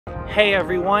Hey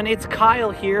everyone, it's Kyle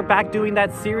here, back doing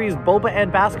that series Boba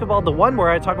and Basketball, the one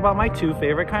where I talk about my two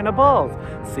favorite kind of balls.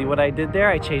 See what I did there?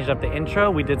 I changed up the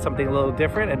intro, we did something a little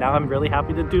different, and now I'm really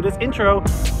happy to do this intro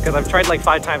because I've tried like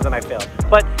 5 times and I failed.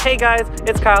 But hey guys,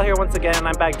 it's Kyle here once again.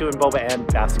 I'm back doing Boba and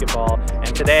Basketball,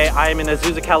 and today I'm in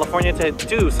Azusa, California to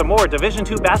do some more Division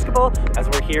II basketball as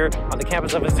we're here on the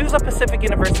campus of Azusa Pacific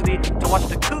University to watch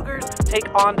the Cougars take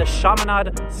on the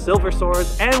Chaminade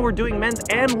Silverswords, and we're doing men's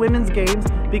and women's games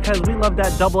because we love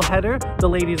that double header. The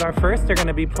ladies are first, they're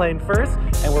gonna be playing first,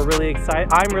 and we're really excited.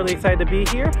 I'm really excited to be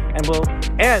here, and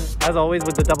as always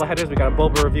with the double headers, we got a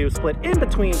Boba review split in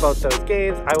between both those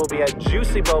games. I will be at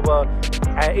Juicy Boba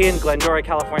in Glendora,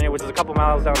 California, which is a couple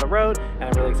miles down the road, and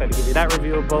I'm really excited to give you that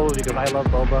review of Boba because I love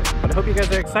Boba. But I hope you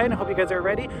guys are excited, I hope you guys are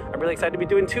ready. I'm really excited to be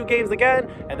doing 2 games again,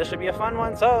 and this should be a fun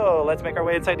one, so let's make our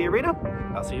way inside the arena.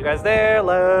 I'll see you guys there,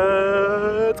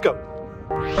 let's go.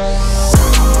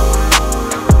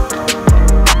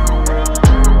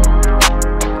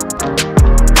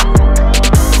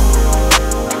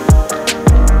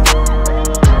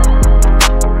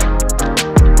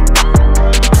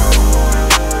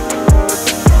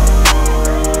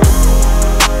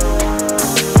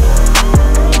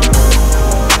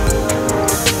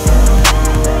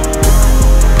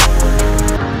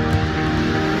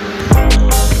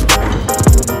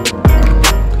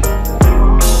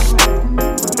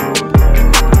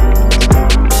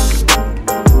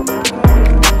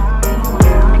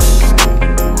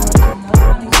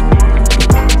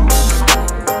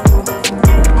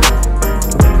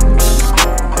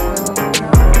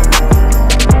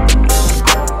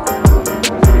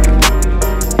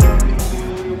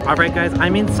 Alright guys,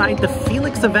 I'm inside the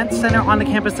Felix Event Center on the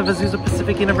campus of Azusa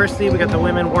Pacific University. We got the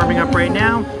women warming up right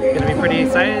now. Gonna be pretty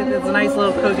excited. It's a nice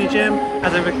little cozy gym,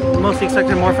 as I mostly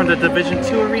expected more from the Division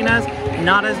II arenas.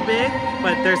 Not as big,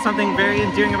 but there's something very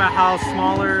endearing about how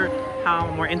smaller,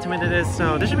 how more intimate it is.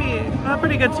 So this should be a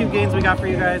pretty good 2 games we got for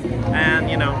you guys,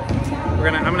 and you know, I'm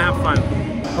gonna have fun.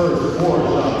 First quarter,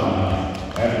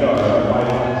 and by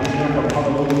the team from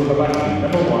Honolulu, Hawaii,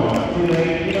 number 1,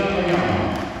 Uyehara.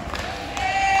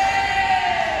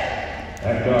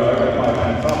 At guard,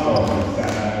 5-man sophomore from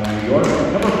Staten Island, New York,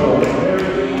 number 4, Mitchell.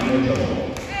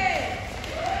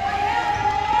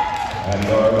 At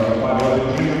guard,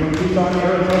 5'11" junior from Tucson,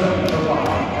 Arizona, number 5,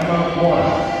 Emma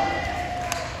Morris.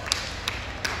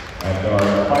 At guard,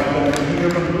 5'7" junior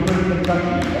from Cooper,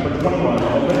 Kentucky, number 21,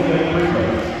 Olivia Freeman.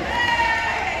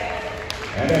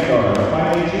 And at guard,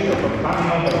 5'8" junior from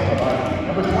Chaminade, Hawaii,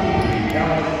 number 23,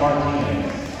 Dallas Martinez.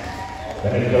 The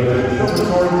head coach of the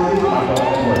Silverswords is Michael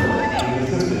Edwards.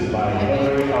 Assisted by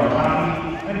Audrey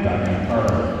and Diane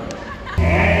Carter.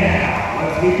 And now,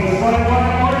 let's keep this one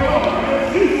party over to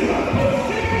Azusa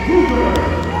Pacific Cougars.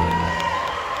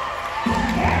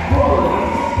 At forward,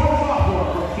 sophomore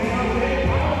from San Jose,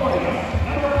 California,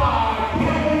 number 5,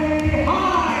 Kelly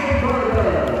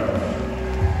Heinberger.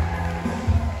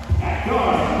 At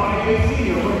guard, 5'8"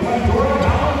 senior from Glendora,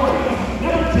 California,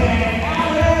 number 10,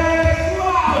 Alex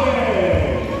Loudon.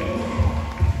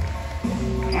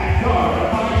 At guard,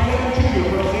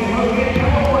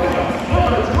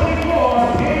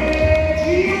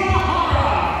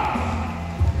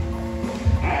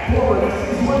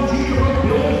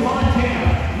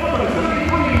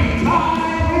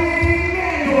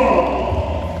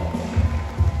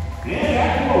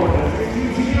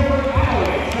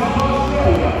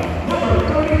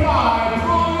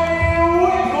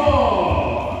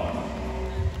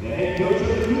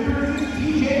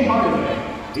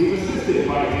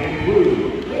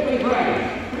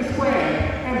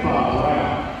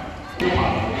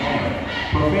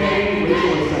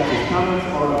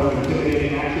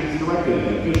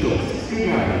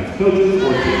 coaches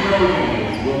or team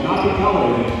representatives will not be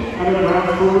tolerated and are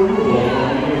grounds for removal from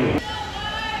the arena.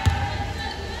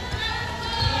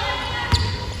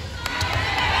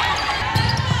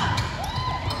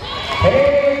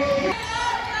 Paige!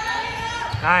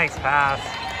 Nice pass.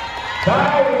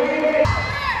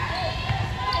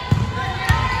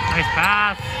 Nice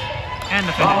pass. And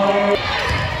the finish.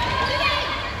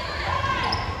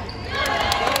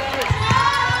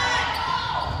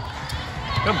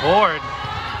 Good board.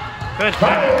 Good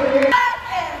finish.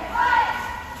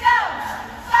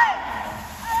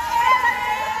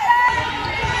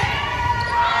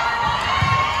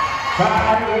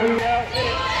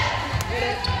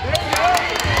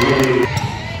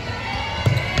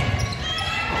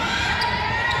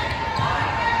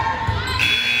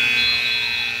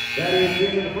 That is the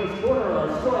end of the first quarter. Our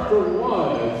score for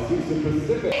 1, Azusa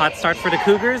Pacific. Hot start for the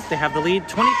Cougars. They have the lead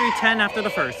 23-10 after the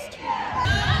first.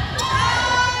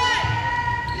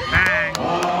 Bang.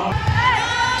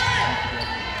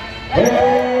 Finally.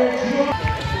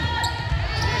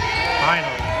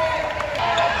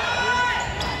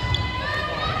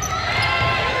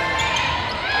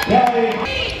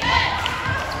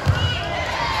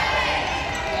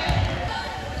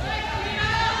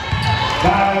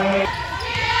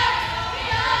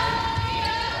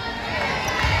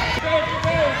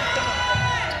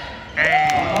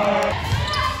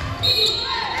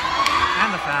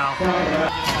 And the foul.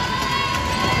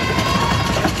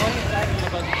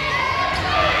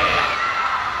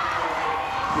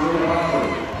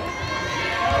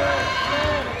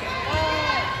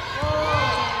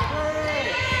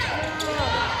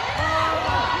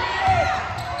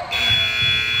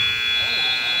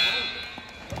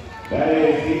 That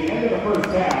is the end of the first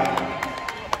half.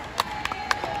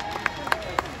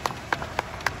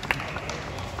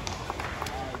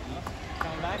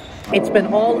 It's been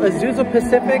all Azusa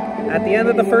Pacific at the end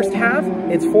of the first half.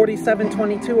 It's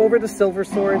 47-22 over the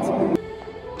Silverswords.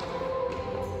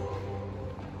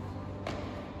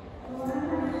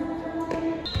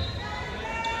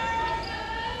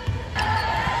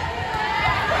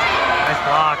 Nice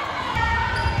block.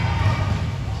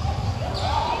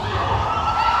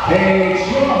 Paige.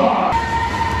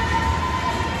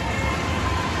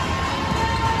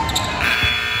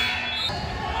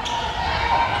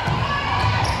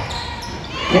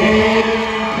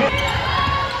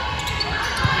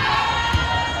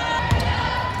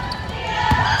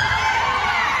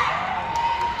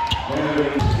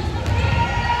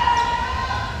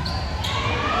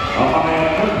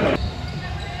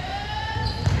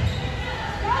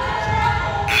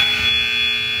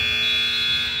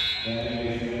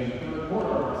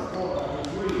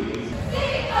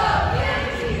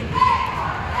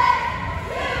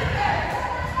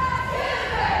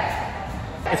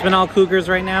 It's been all Cougars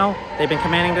right now. They've been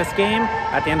commanding this game.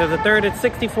 At the end of the third, it's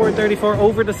 64-34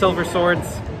 over the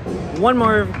Silverswords. One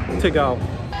more to go.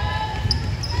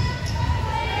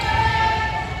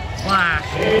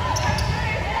 Flash.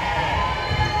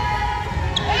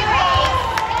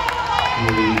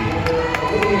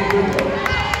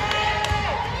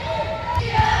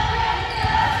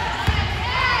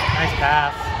 Nice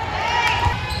pass.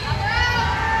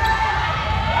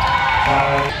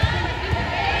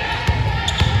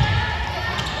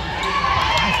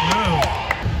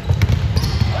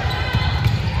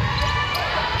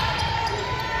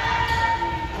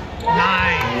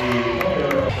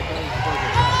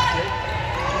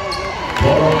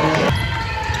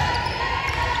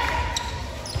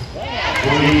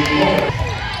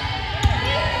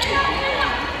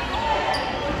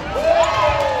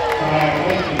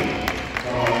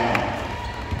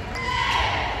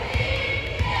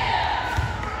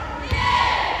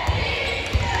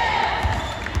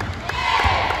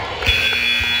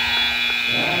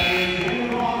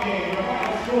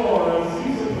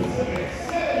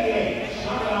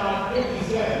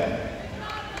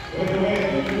 With the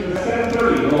win, the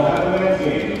 7:30 will have the next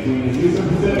game between Azusa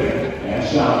Pacific and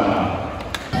Shoutout.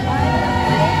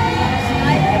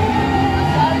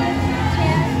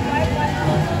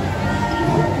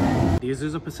 The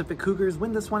Azusa Pacific Cougars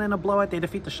win this one in a blowout. They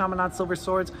defeat the Chaminade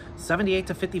Silverswords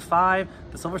 78-55.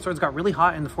 The Silverswords got really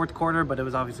hot in the fourth quarter, but it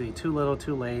was obviously too little,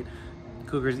 too late.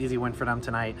 Cougars easy win for them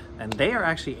tonight, and they are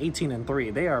actually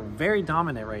 18-3. They are very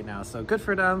dominant right now, so good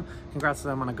for them. Congrats to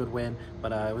them on a good win.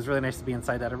 But it was really nice to be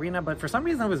inside that arena. But for some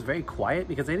reason it was very quiet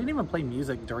because they didn't even play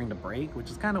music during the break,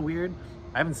 which is kind of weird.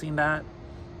 I haven't seen that.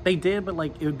 They did, but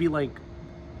like it would be like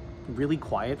really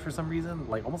quiet for some reason,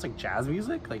 like almost like jazz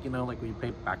music, like, you know, like when you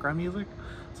play background music.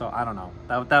 So I don't know,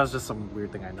 that was just some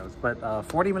weird thing I noticed. But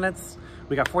 40 minutes,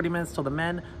 we got 40 minutes till the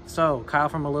men. So Kyle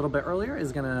from a little bit earlier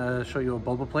is gonna show you a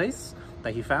boba place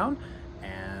that he found,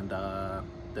 and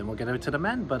then we'll get into the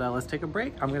men. But let's take a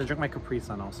break. I'm gonna drink my Capri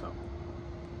Sun also.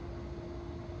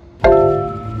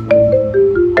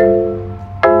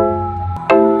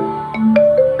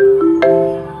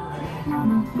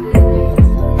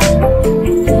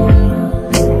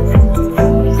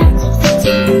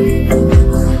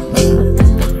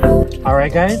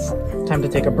 Alright guys, time to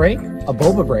take a break, a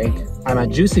boba break. I'm at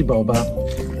Juicy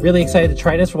Boba. Really excited to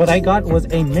try this. What I got was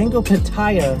a mango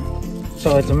pitaya.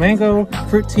 So it's a mango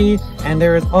fruit tea, and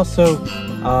there is also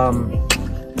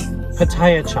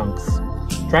pitaya chunks.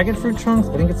 Dragon fruit chunks?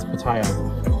 I think it's pitaya.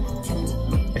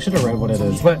 I should have read what it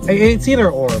is, but it's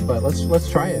either or, but let's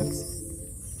try it.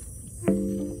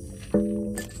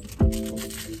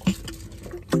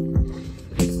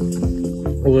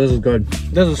 Oh, this is good.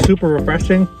 This is super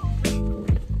refreshing.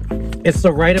 It's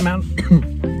the right amount,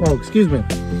 oh, excuse me.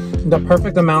 The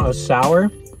perfect amount of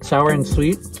sour and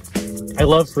sweet. I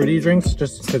love fruity drinks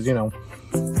just because, you know.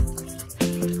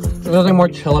 something more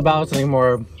chill about, something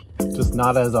more just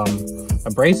not as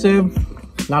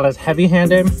abrasive, not as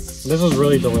heavy-handed. This is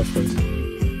really delicious.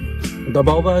 The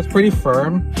boba is pretty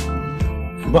firm,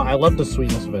 but I love the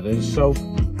sweetness of it. It's so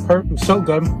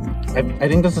good. I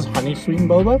think this is honey sweetened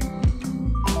boba.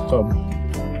 So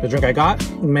the drink I got,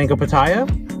 mango pitaya.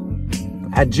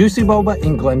 Had juicy boba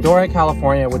in Glendora,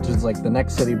 California, which is like the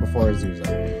next city before Azusa.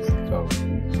 So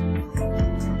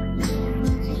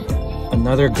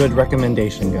another good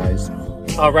recommendation, guys.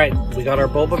 All right, we got our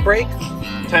boba break.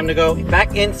 Time to go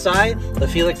back inside the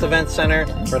Felix Event Center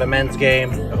for the men's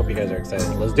game. I hope you guys are excited.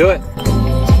 Let's do it.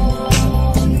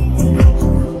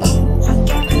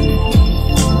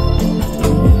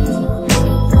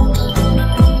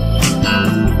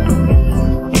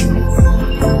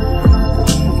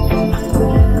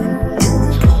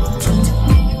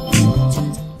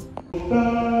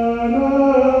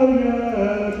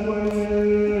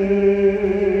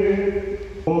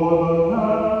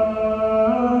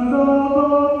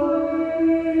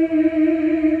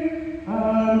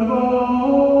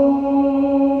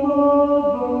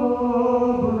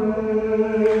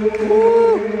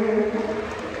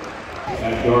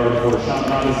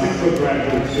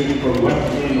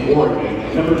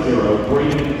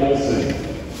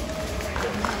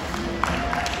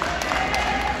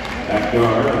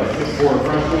 Backyard, a 6'4"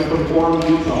 freshman from Forum,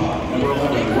 Utah, number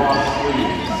 11, Ross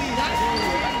Reeves.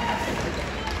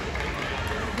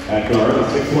 Backyard, a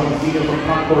 6'1" senior from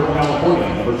Concord, California,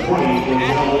 number 20,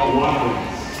 Denzel Watkins.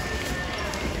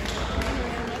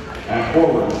 At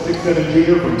forward, a 6'7"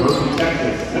 junior from Berkeley,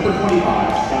 Texas, number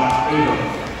 25, Scott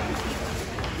Abrams.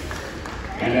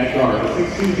 And at guard, a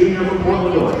 6'2" junior from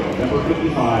Portland, Oregon, number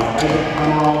 55, Isaac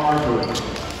Arthur.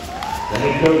 The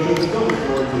head coach of the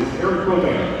Silverswords is Eric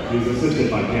Gobert. He's assisted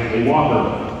by Cantley Walker,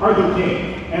 Arthur King,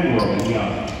 and Roman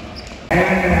Young.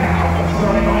 And now, the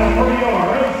starting lineup for your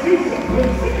Azusa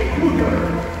Pacific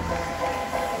Cougars.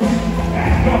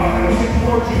 At guard, a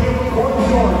 6'4" junior from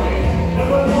Portland, Oregon,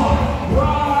 number 1,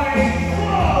 Bryce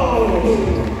Lowe.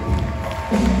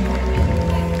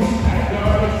 At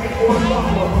guard, a 6'4"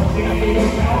 sophomore from San Diego,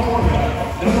 California,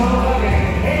 number 11,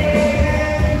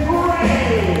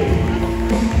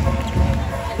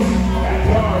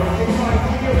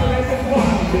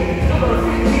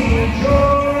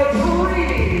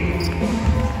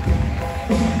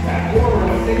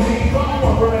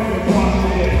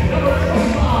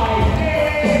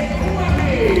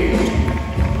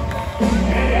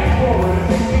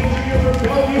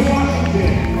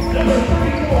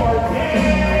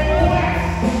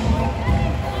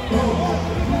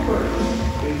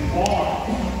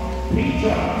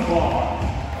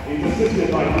 assisted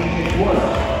by Paige and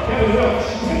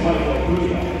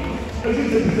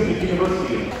Azusa Pacific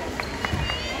University.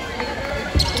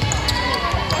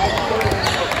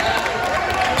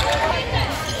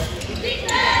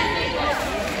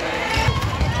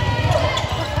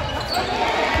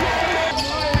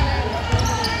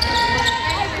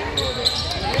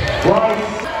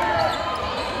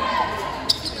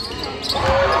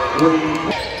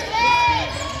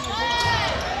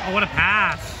 Oh, what a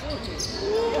pass.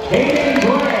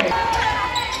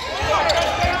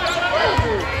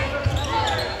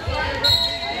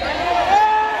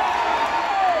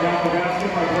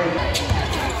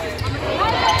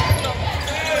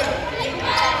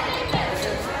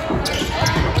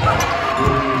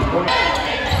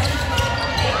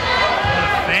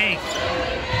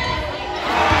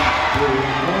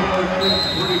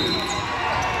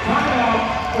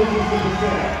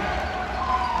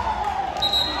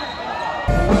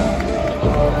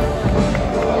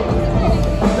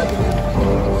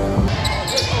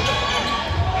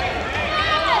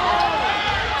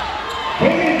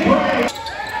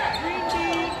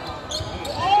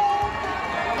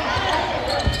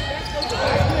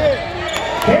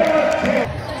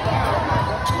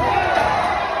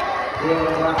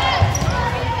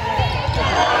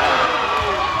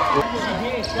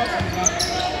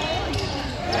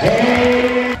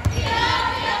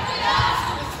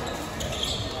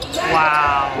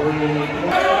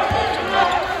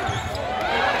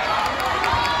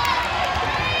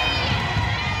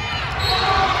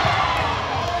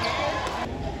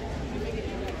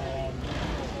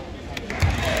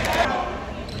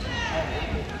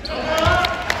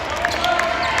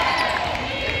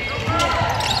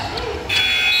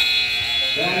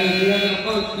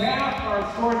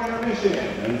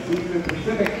 Azusa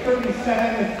Pacific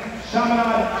 37,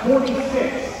 Chaminade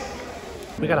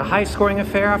 46. We got a high-scoring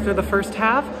affair after the first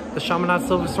half. The Chaminade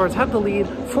Silverswords have the lead,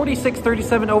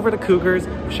 46-37 over the Cougars.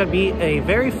 Should be a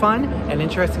very fun and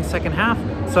interesting second half.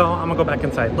 So I'm gonna go back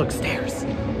inside. Look, stairs.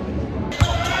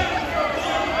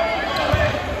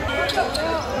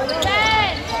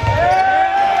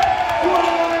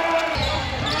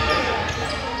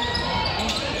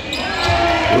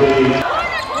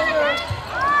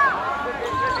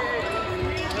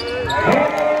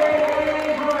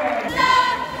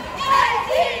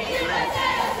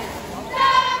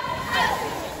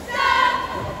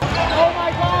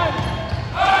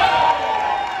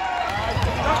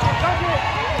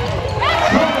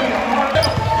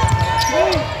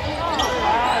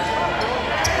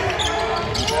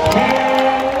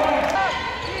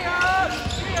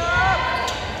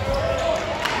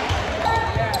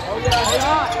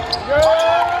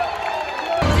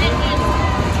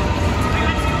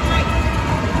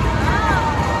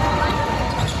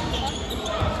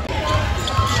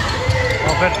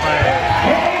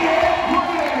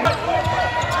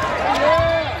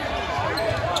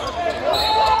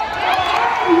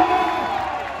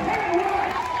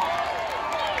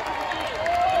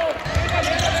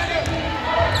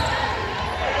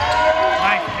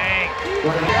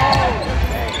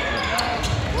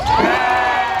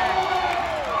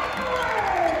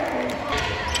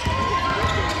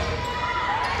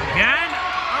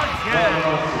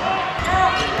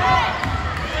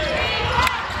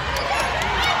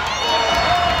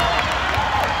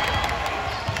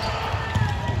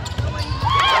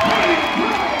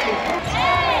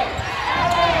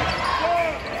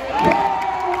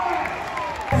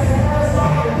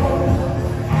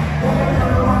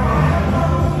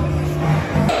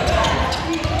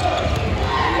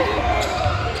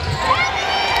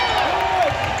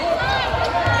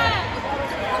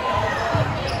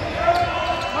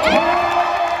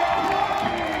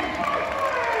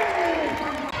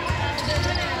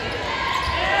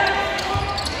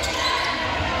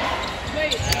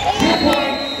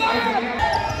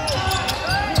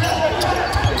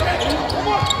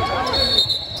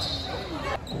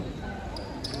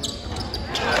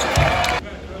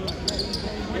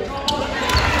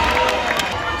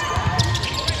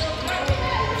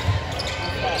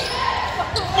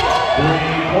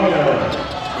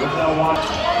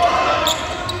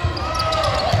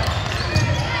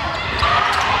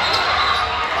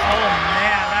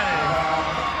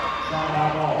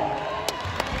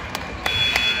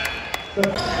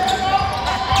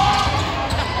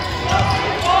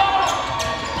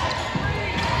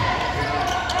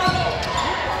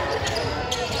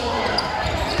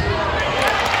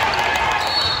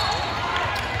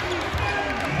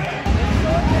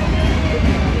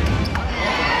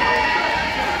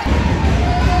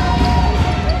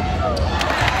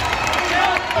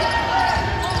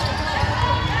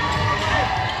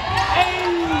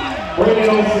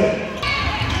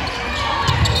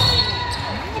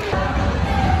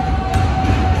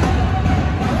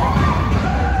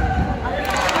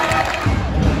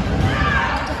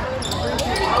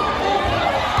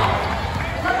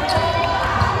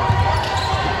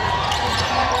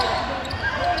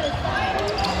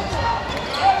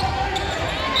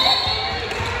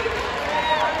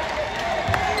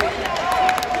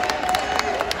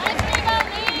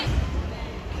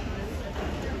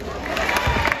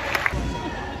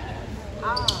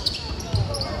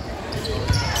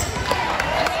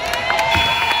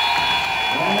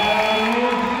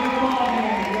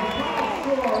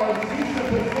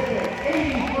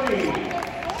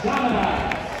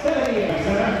 Chaminade Silverswords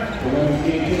Center. The women's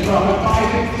game kicks off at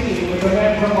 5:15 with the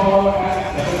men from ball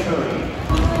at 7:30.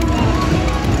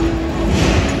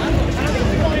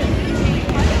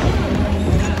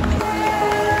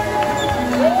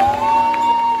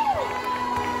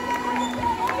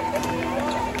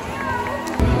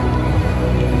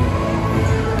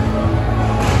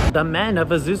 The men of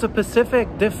Azusa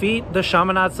Pacific defeat the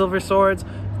Chaminade Silverswords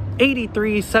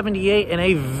 83-78 in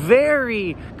a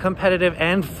very competitive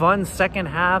and fun second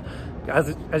half.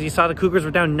 As you saw, the Cougars were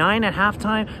down 9 at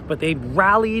halftime, but they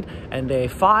rallied and they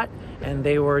fought and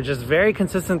they were just very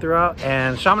consistent throughout.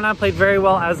 And Chaminade played very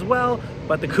well as well,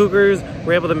 but the Cougars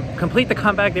were able to complete the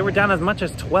comeback. They were down as much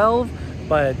as 12,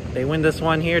 but they win this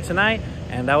one here tonight.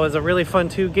 And that was a really fun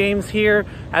 2 games here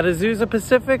at Azusa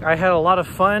Pacific. I had a lot of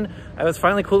fun. It was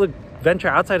finally cool to venture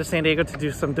outside of San Diego to do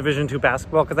some Division II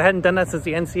basketball, because I hadn't done that since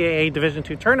the NCAA Division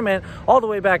II tournament all the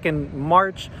way back in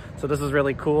March. So this is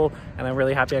really cool, and I'm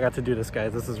really happy I got to do this,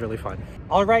 guys. This is really fun.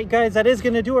 All right, guys, that is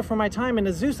going to do it for my time in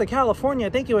Azusa, California.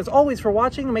 Thank you as always for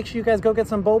watching. Make sure you guys go get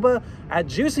some boba at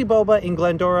Juicy Boba in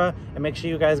Glendora, and make sure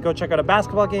you guys go check out a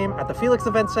basketball game at the Felix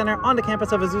Event Center on the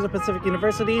campus of Azusa Pacific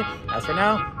University. As for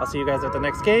now, I'll see you guys at the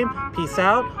next game. Peace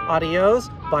out, adios,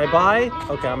 bye-bye.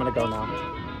 Okay, I'm going to go now.